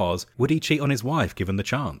if she was, would he cheat on his wife given the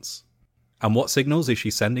chance? And what signals is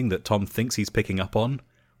she sending that Tom thinks he's picking up on?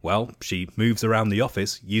 Well, she moves around the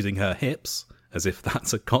office using her hips, as if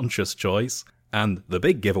that's a conscious choice, and the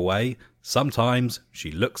big giveaway, sometimes she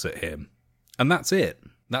looks at him. And that's it.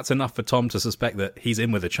 That's enough for Tom to suspect that he's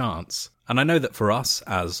in with a chance. And I know that for us,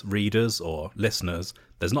 as readers or listeners,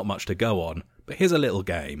 there's not much to go on, but here's a little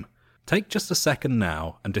game. Take just a second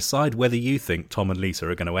now and decide whether you think Tom and Lisa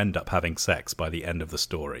are going to end up having sex by the end of the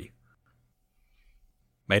story.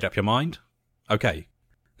 Made up your mind? Okay.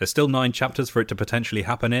 There's still 9 chapters for it to potentially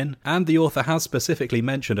happen in, and the author has specifically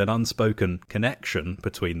mentioned an unspoken connection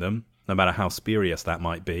between them, no matter how spurious that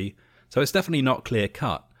might be, so it's definitely not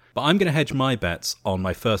clear-cut. But I'm going to hedge my bets on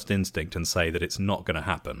my first instinct and say that it's not going to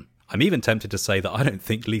happen. I'm even tempted to say that I don't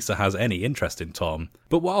think Lisa has any interest in Tom,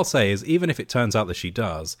 but what I'll say is even if it turns out that she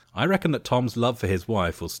does, I reckon that Tom's love for his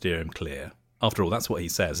wife will steer him clear. After all, that's what he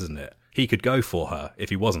says, isn't it? He could go for her if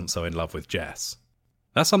he wasn't so in love with Jess.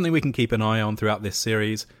 That's something we can keep an eye on throughout this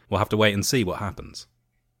series. We'll have to wait and see what happens.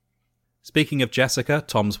 Speaking of Jessica,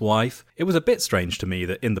 Tom's wife, it was a bit strange to me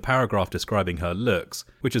that in the paragraph describing her looks,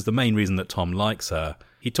 which is the main reason that Tom likes her,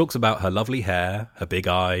 he talks about her lovely hair, her big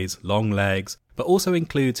eyes, long legs, but also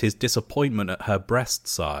includes his disappointment at her breast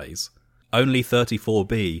size. Only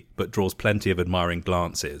 34B, but draws plenty of admiring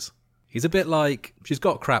glances. He's a bit like, she's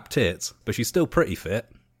got crap tits, but she's still pretty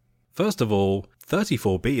fit. First of all,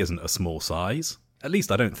 34B isn't a small size. At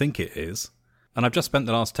least I don't think it is. And I've just spent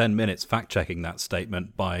the last 10 minutes fact-checking that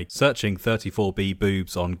statement by searching 34B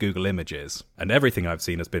boobs on Google Images, and everything I've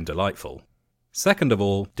seen has been delightful. Second of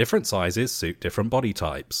all, different sizes suit different body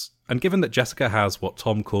types, and given that Jessica has what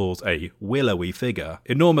Tom calls a willowy figure,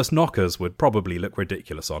 enormous knockers would probably look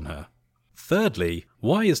ridiculous on her. Thirdly,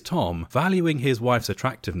 why is Tom valuing his wife's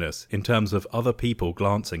attractiveness in terms of other people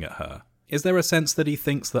glancing at her? Is there a sense that he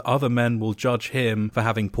thinks that other men will judge him for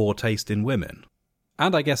having poor taste in women?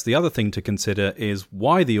 And I guess the other thing to consider is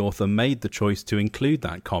why the author made the choice to include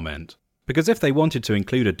that comment. Because if they wanted to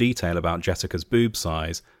include a detail about Jessica's boob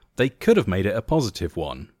size, they could have made it a positive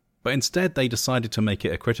one. But instead they decided to make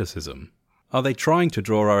it a criticism. Are they trying to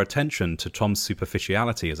draw our attention to Tom's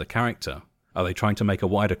superficiality as a character? Are they trying to make a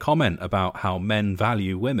wider comment about how men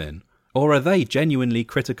value women? Or are they genuinely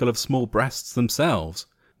critical of small breasts themselves?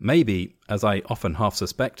 Maybe, as I often half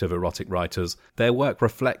suspect of erotic writers, their work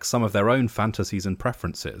reflects some of their own fantasies and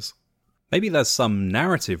preferences. Maybe there's some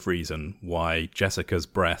narrative reason why Jessica's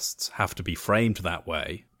breasts have to be framed that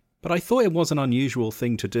way, but I thought it was an unusual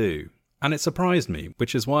thing to do, and it surprised me,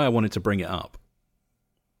 which is why I wanted to bring it up.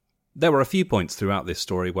 There were a few points throughout this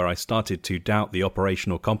story where I started to doubt the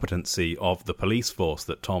operational competency of the police force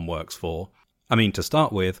that Tom works for. I mean, to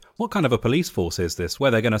start with, what kind of a police force is this where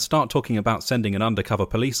they're going to start talking about sending an undercover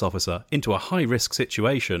police officer into a high-risk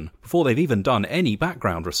situation before they've even done any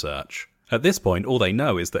background research? At this point, all they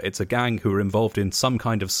know is that it's a gang who are involved in some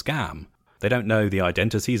kind of scam. They don't know the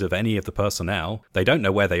identities of any of the personnel, they don't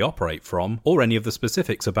know where they operate from, or any of the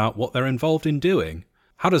specifics about what they're involved in doing.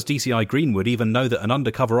 How does DCI Greenwood even know that an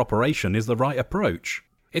undercover operation is the right approach?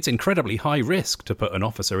 It's incredibly high risk to put an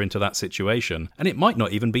officer into that situation, and it might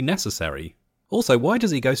not even be necessary. Also, why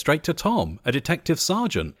does he go straight to Tom, a detective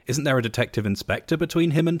sergeant? Isn't there a detective inspector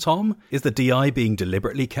between him and Tom? Is the DI being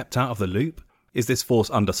deliberately kept out of the loop? Is this force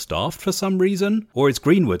understaffed for some reason? Or is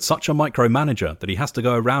Greenwood such a micromanager that he has to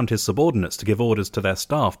go around his subordinates to give orders to their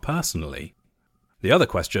staff personally? The other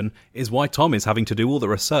question is why Tom is having to do all the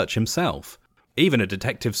research himself. Even a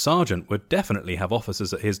detective sergeant would definitely have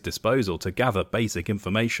officers at his disposal to gather basic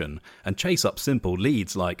information and chase up simple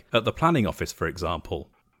leads like at the planning office, for example.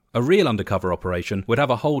 A real undercover operation would have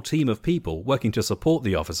a whole team of people working to support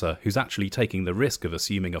the officer who's actually taking the risk of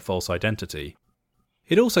assuming a false identity.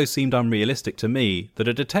 It also seemed unrealistic to me that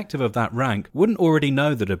a detective of that rank wouldn't already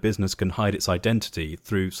know that a business can hide its identity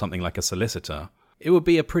through something like a solicitor. It would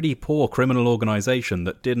be a pretty poor criminal organisation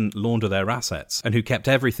that didn't launder their assets and who kept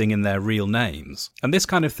everything in their real names. And this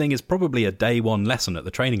kind of thing is probably a day one lesson at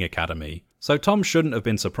the training academy, so Tom shouldn't have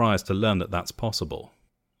been surprised to learn that that's possible.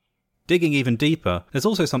 Digging even deeper, there's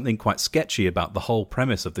also something quite sketchy about the whole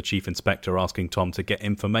premise of the Chief Inspector asking Tom to get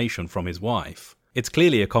information from his wife. It's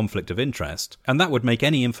clearly a conflict of interest, and that would make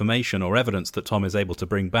any information or evidence that Tom is able to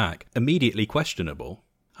bring back immediately questionable.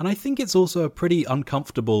 And I think it's also a pretty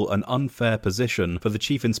uncomfortable and unfair position for the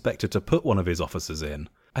Chief Inspector to put one of his officers in.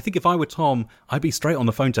 I think if I were Tom, I'd be straight on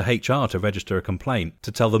the phone to HR to register a complaint,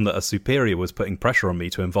 to tell them that a superior was putting pressure on me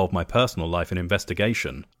to involve my personal life in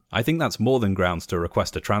investigation. I think that's more than grounds to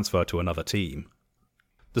request a transfer to another team.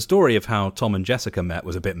 The story of how Tom and Jessica met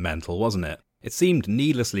was a bit mental, wasn't it? It seemed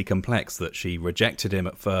needlessly complex that she rejected him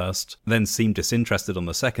at first, then seemed disinterested on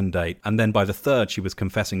the second date, and then by the third she was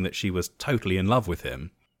confessing that she was totally in love with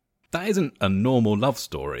him. That isn't a normal love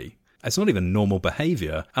story. It's not even normal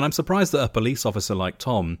behaviour, and I'm surprised that a police officer like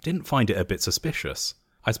Tom didn't find it a bit suspicious.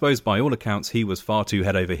 I suppose by all accounts he was far too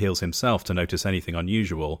head over heels himself to notice anything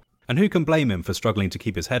unusual, and who can blame him for struggling to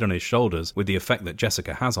keep his head on his shoulders with the effect that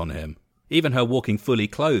Jessica has on him? Even her walking fully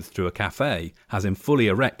clothed to a cafe has him fully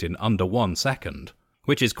erect in under 1 second,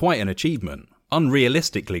 which is quite an achievement.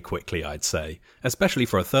 Unrealistically quickly, I'd say, especially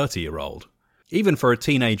for a 30-year-old. Even for a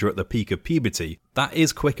teenager at the peak of puberty, that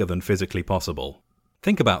is quicker than physically possible.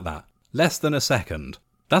 Think about that. Less than a second.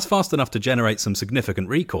 That's fast enough to generate some significant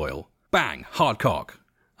recoil. Bang! Hard cock.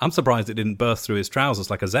 I'm surprised it didn't burst through his trousers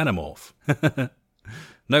like a xenomorph.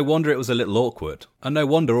 No wonder it was a little awkward, and no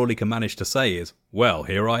wonder all he can manage to say is, "Well,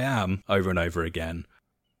 here I am," over and over again.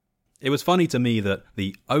 It was funny to me that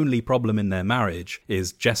the only problem in their marriage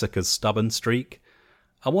is Jessica's stubborn streak.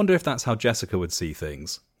 I wonder if that's how Jessica would see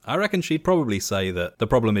things. I reckon she'd probably say that the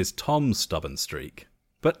problem is Tom's stubborn streak.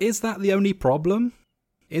 But is that the only problem?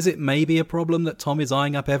 Is it maybe a problem that Tom is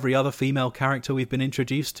eyeing up every other female character we've been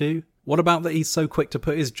introduced to? What about that he's so quick to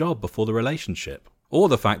put his job before the relationship? Or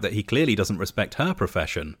the fact that he clearly doesn't respect her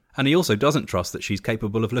profession, and he also doesn't trust that she's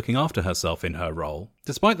capable of looking after herself in her role,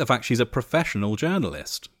 despite the fact she's a professional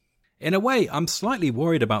journalist. In a way, I'm slightly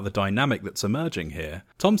worried about the dynamic that's emerging here.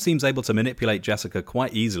 Tom seems able to manipulate Jessica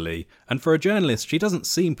quite easily, and for a journalist, she doesn't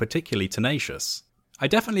seem particularly tenacious. I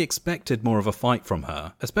definitely expected more of a fight from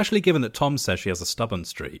her, especially given that Tom says she has a stubborn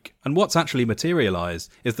streak. And what's actually materialised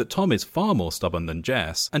is that Tom is far more stubborn than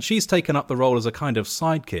Jess, and she's taken up the role as a kind of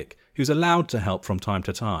sidekick who's allowed to help from time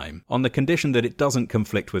to time, on the condition that it doesn't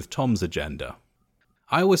conflict with Tom's agenda.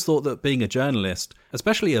 I always thought that being a journalist,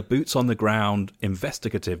 especially a boots-on-the-ground,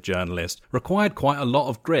 investigative journalist, required quite a lot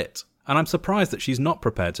of grit, and I'm surprised that she's not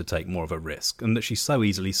prepared to take more of a risk, and that she's so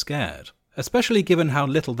easily scared, especially given how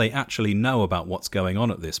little they actually know about what's going on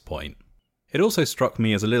at this point. It also struck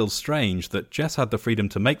me as a little strange that Jess had the freedom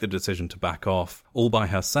to make the decision to back off, all by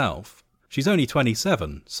herself. She's only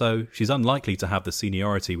 27, so she's unlikely to have the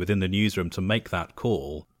seniority within the newsroom to make that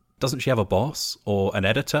call. Doesn't she have a boss, or an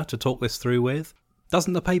editor to talk this through with?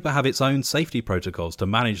 Doesn't the paper have its own safety protocols to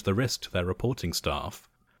manage the risk to their reporting staff?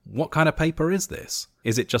 What kind of paper is this?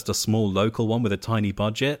 Is it just a small local one with a tiny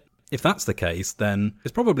budget? If that's the case, then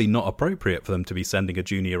it's probably not appropriate for them to be sending a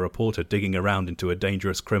junior reporter digging around into a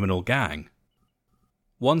dangerous criminal gang.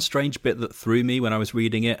 One strange bit that threw me when I was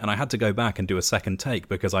reading it, and I had to go back and do a second take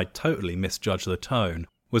because I totally misjudged the tone,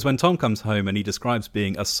 was when Tom comes home and he describes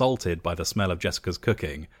being assaulted by the smell of Jessica's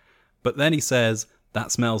cooking. But then he says,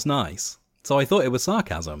 "That smells nice." So I thought it was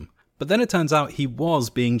sarcasm. But then it turns out he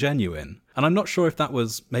was being genuine. And I'm not sure if that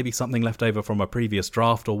was maybe something left over from a previous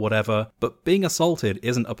draft or whatever, but being assaulted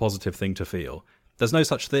isn't a positive thing to feel. There's no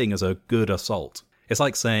such thing as a good assault. It's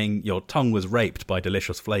like saying your tongue was raped by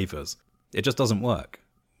delicious flavours. It just doesn't work.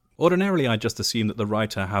 Ordinarily, I just assume that the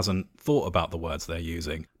writer hasn't thought about the words they're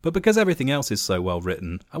using, but because everything else is so well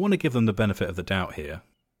written, I want to give them the benefit of the doubt here.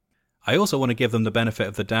 I also want to give them the benefit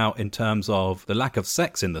of the doubt in terms of the lack of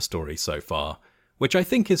sex in the story so far, which I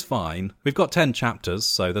think is fine. We've got 10 chapters,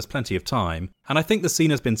 so there's plenty of time, and I think the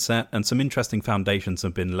scene has been set and some interesting foundations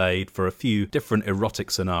have been laid for a few different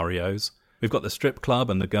erotic scenarios. We've got the strip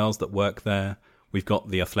club and the girls that work there. We've got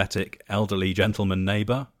the athletic, elderly gentleman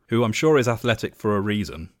neighbour, who I'm sure is athletic for a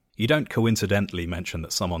reason. You don't coincidentally mention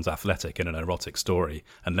that someone's athletic in an erotic story,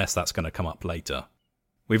 unless that's going to come up later.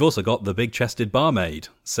 We've also got the big-chested barmaid,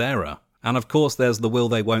 Sarah. And of course there's the will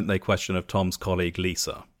they won't they question of Tom's colleague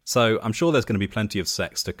Lisa. So I'm sure there's going to be plenty of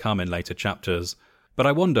sex to come in later chapters. But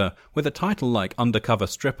I wonder, with a title like Undercover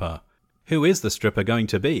Stripper, who is the stripper going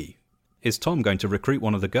to be? Is Tom going to recruit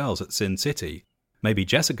one of the girls at Sin City? Maybe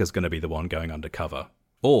Jessica's going to be the one going undercover.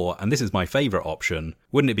 Or, and this is my favourite option,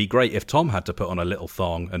 wouldn't it be great if Tom had to put on a little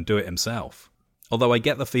thong and do it himself? Although I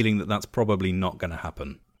get the feeling that that's probably not going to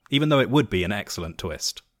happen, even though it would be an excellent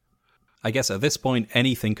twist. I guess at this point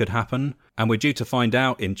anything could happen, and we're due to find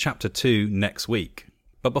out in Chapter 2 next week.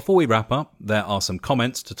 But before we wrap up, there are some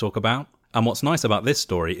comments to talk about, And what's nice about this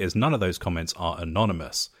story is none of those comments are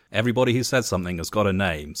anonymous. Everybody who says something has got a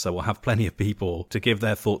name, so we'll have plenty of people to give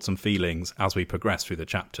their thoughts and feelings as we progress through the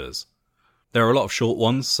chapters. There are a lot of short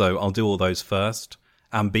ones, so I'll do all those first.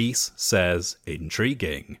 Ambise says,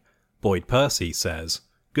 intriguing. Boyd Percy says,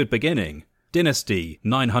 good beginning. Dynasty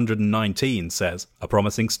 919 says, a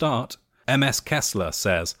promising start. MS Kessler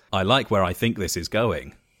says, I like where I think this is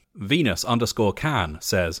going. Venus_Can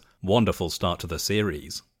says, wonderful start to the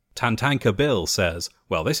series. Tantanka Bill says,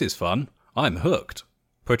 well, this is fun. I'm hooked.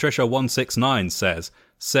 Patricia169 says,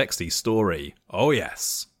 sexy story. Oh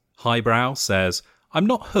yes. Highbrow says, I'm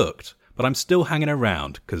not hooked, but I'm still hanging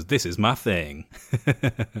around because this is my thing.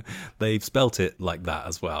 They've spelt it like that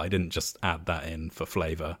as well. I didn't just add that in for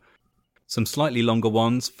flavour. Some slightly longer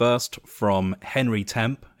ones. First from Henry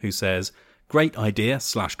Temp, who says, great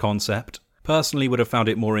idea/concept. Personally would have found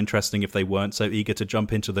it more interesting if they weren't so eager to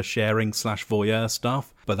jump into the sharing/voyeur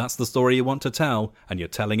stuff, but that's the story you want to tell, and you're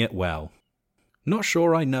telling it well. Not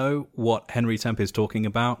sure I know what Henry Temp is talking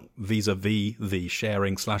about vis-a-vis the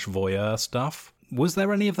sharing/voyeur stuff. Was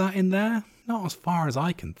there any of that in there? Not as far as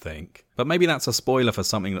I can think. But maybe that's a spoiler for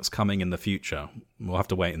something that's coming in the future. We'll have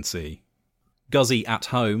to wait and see. Guzzy at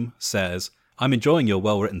Home says, I'm enjoying your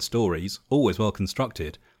well-written stories, always well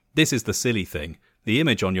constructed. This is the silly thing. The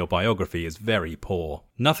image on your biography is very poor.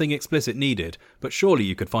 Nothing explicit needed, but surely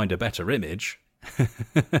you could find a better image.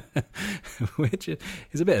 Which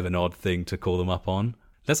is a bit of an odd thing to call them up on.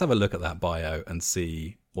 Let's have a look at that bio and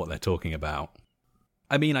see what they're talking about.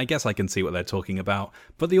 I mean, I guess I can see what they're talking about,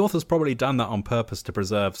 but the author's probably done that on purpose to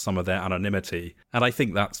preserve some of their anonymity, and I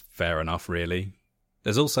think that's fair enough, really.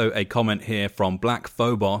 There's also a comment here from Black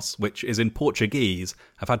Phobos, which is in Portuguese.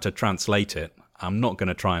 I've had to translate it. I'm not going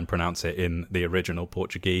to try and pronounce it in the original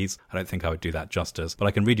Portuguese. I don't think I would do that justice, but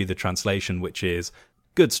I can read you the translation, which is,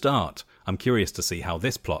 good start. I'm curious to see how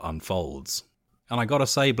this plot unfolds. And I gotta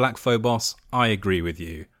say, Black Phobos, I agree with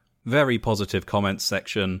you. Very positive comments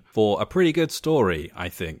section for a pretty good story, I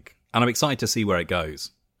think. And I'm excited to see where it goes.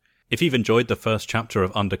 If you've enjoyed the first chapter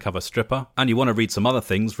of Undercover Stripper, and you want to read some other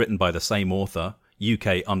things written by the same author,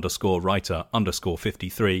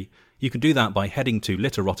 UK_writer_53, you can do that by heading to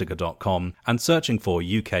literotica.com and searching for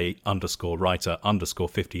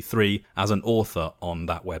UK_writer_53 as an author on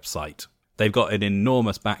that website. They've got an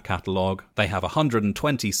enormous back catalogue. They have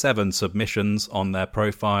 127 submissions on their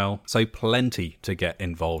profile, so plenty to get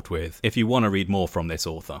involved with if you want to read more from this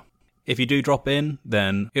author. If you do drop in,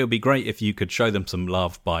 then it would be great if you could show them some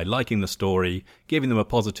love by liking the story, giving them a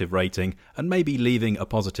positive rating, and maybe leaving a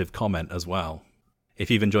positive comment as well. If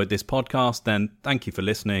you've enjoyed this podcast, then thank you for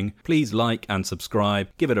listening. Please like and subscribe,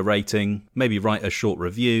 give it a rating, maybe write a short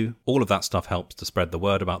review. All of that stuff helps to spread the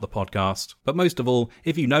word about the podcast. But most of all,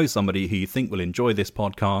 if you know somebody who you think will enjoy this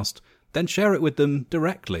podcast, then share it with them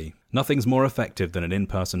directly. Nothing's more effective than an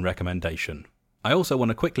in-person recommendation. I also want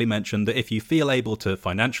to quickly mention that if you feel able to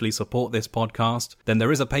financially support this podcast, then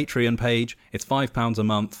there is a Patreon page. It's £5 a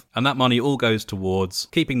month, and that money all goes towards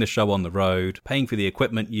keeping the show on the road, paying for the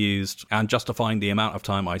equipment used, and justifying the amount of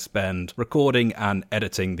time I spend recording and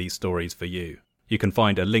editing these stories for you. You can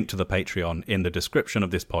find a link to the Patreon in the description of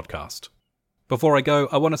this podcast. Before I go,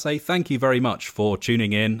 I want to say thank you very much for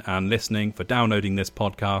tuning in and listening, for downloading this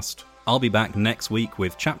podcast. I'll be back next week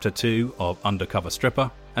with Chapter 2 of Undercover Stripper.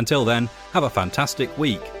 Until then, have a fantastic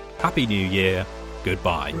week. Happy New Year.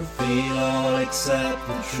 Goodbye. Reveal all except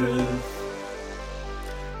the truth.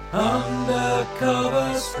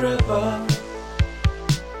 Undercover stripper.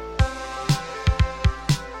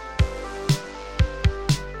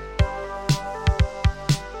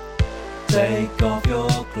 Take off your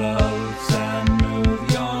clothes and move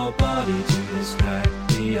your body to distract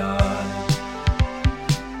the eye.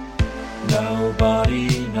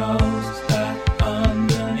 Nobody knows that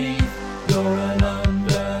underneath you're an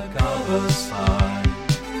undercover spy.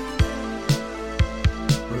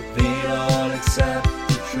 Reveal all except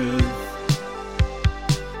the truth.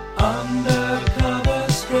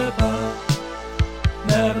 Undercover stripper.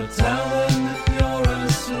 Never tell them that you're a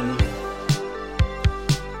sleuth.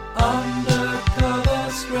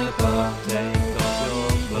 Undercover stripper. Take off your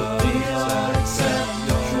clothes. Reveal all except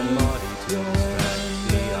the truth.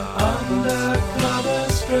 Undercover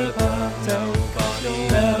stripper.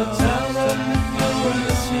 Never tell them that you're a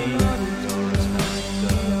sleuth.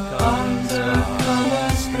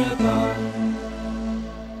 Undercover stripper.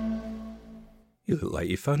 You look like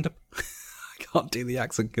you phoned up. I can't do the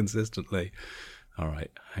accent consistently.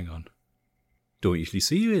 Alright, hang on. Don't usually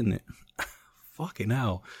see you in it. Fucking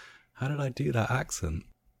hell. How did I do that accent?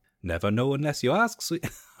 Never know unless you ask.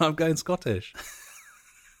 I'm going Scottish.